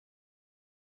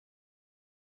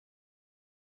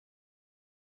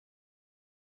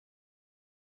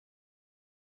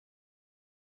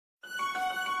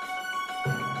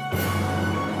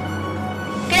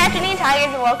afternoon,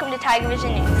 Tigers, and welcome to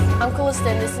TigerVision News. I'm Callista,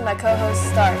 and this is my co-host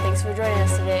Star. Thanks for joining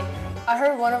us today. I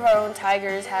heard one of our own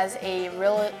Tigers has a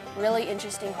really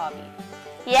interesting hobby.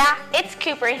 Yeah, it's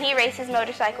Cooper, and he races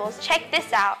motorcycles. Check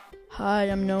this out. Hi,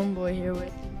 I'm Gnome Boy here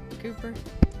with Cooper.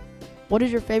 What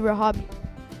is your favorite hobby?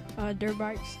 Dirt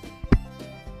bikes.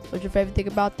 What's your favorite thing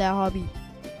about that hobby?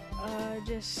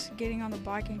 Just getting on the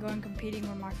bike and going competing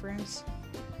with my friends.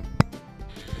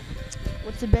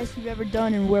 What's the best you've ever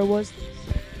done, and where was this?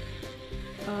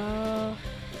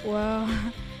 Well,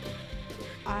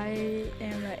 I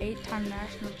am an 8-time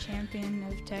national champion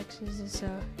of Texas, so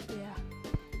yeah.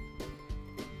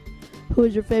 Who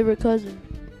is your favorite cousin?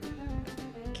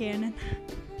 Cannon.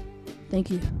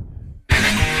 Thank you.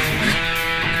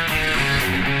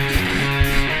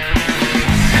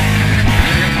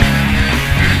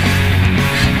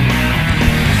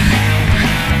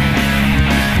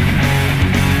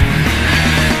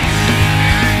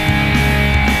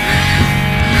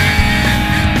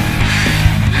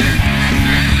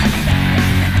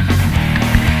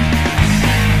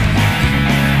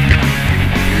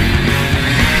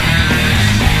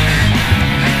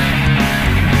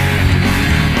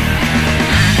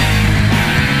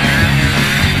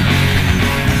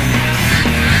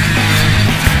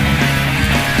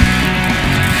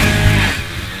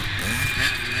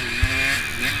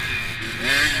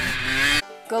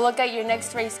 Go look at your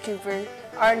next race, Cooper.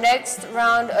 Our next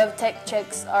round of tech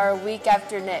checks are week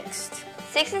after next.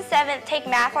 6th and 7th take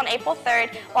math on April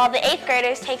 3rd, while the 8th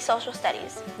graders take social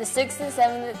studies. The 6th and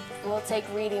 7th will take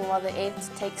reading, while the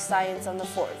 8th takes science on the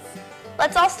 4th.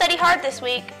 Let's all study hard this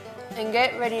week. And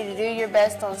get ready to do your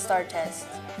best on STAR test.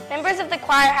 Members of the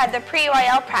choir had their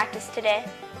pre-UIL practice today.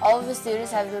 All of the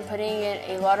students have been putting in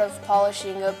a lot of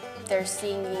polishing up their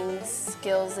singing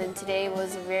skills, and today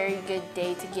was a very good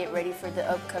day to get ready for the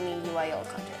upcoming UIL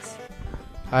contest.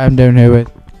 Hi, I'm Devin here with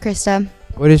Krista.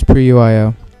 What is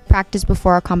pre-UIL? Practice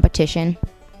before a competition.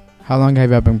 How long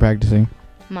have you been practicing?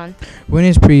 Month. When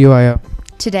is pre-UIL?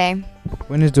 Today.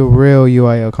 When is the real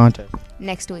UIL contest?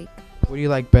 Next week. What do you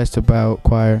like best about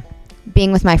choir?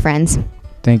 Being with my friends.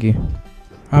 Thank you.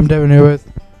 I'm Devin here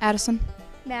with Addison.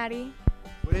 Maddie.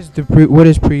 What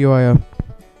is pre-UIL?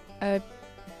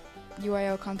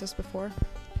 UIL contest before.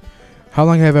 How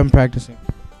long have you been practicing?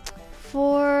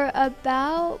 For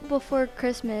about before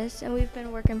Christmas, and we've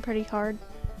been working pretty hard.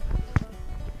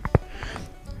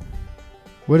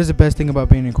 What is the best thing about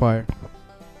being in choir?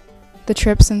 The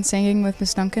trips and singing with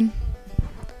Miss Duncan.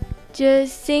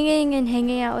 Just singing and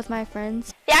hanging out with my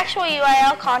friends. The actual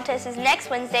UIL contest is next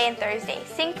Wednesday and Thursday.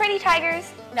 Sing pretty,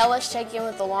 Tigers. Now let's check in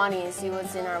with Alani and see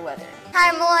what's in our weather. Hi,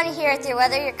 I'm Milani here with your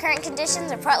weather. Your current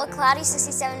conditions are partly cloudy,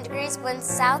 67 degrees, winds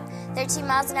south, 13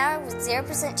 miles an hour with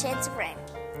 0% chance of rain.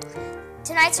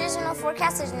 Tonight's regional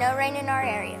forecast, there's no rain in our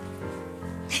area.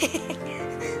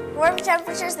 Warm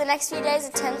temperatures the next few days,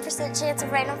 a 10% chance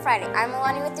of rain on Friday. I'm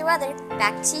Milani with your weather.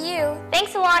 Back to you.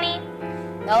 Thanks, Alani.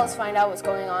 Now let's find out what's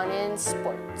going on in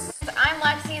sports. I'm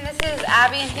Lexi and this is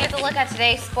Abby, and here's a look at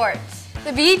today's sports.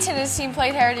 The BE tennis team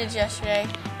played Heritage yesterday.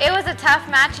 It was a tough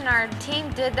match and our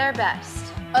team did their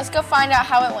best. Let's go find out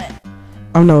how it went.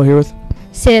 I'm Noah here with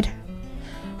Sid.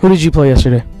 Who did you play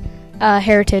yesterday?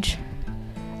 Heritage.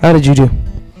 How did you do?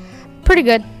 Pretty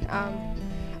good.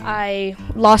 I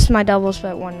lost my doubles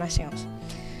but won my singles.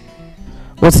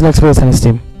 What's next for the tennis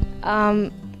team?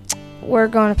 We're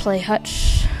going to play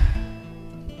Hutch.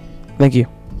 Thank you.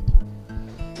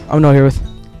 I'm Noah here with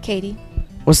Katie.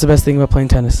 What's the best thing about playing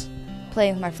tennis?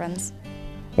 Playing with my friends.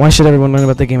 Why should everyone learn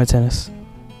about the game of tennis?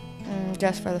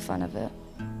 Just for the fun of it.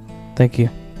 Thank you.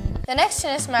 The next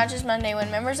tennis match is Monday when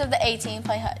members of the A team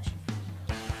play Hutch.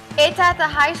 It's at the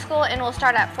high school and will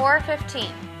start at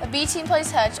 4:15. The B team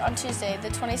plays Hutch on Tuesday, the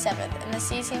 27th, and the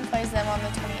C team plays them on the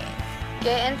 28th.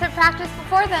 Get into practice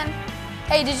before then.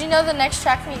 Hey, did you know the next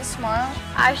track meet is tomorrow?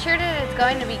 I sure did. It's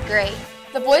going to be great.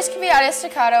 The boys can be at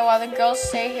Estacado while the girls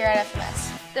stay here at FMS.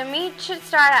 The meet should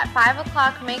start at 5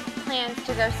 o'clock. Make plans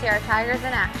to go see our Tigers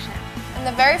in action. And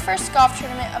the very first golf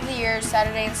tournament of the year is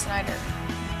Saturday in Snyder.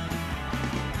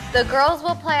 The girls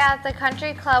will play at the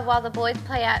country club while the boys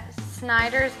play at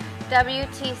Snyder's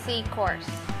WTC course.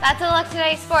 That's a look at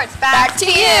today's sports. Back to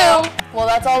you. Well,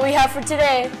 that's all we have for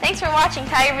today. Thanks for watching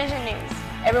TigerVision News.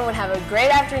 Everyone have a great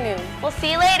afternoon. We'll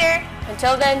see you later.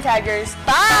 Until then, Tigers.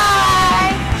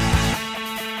 Bye!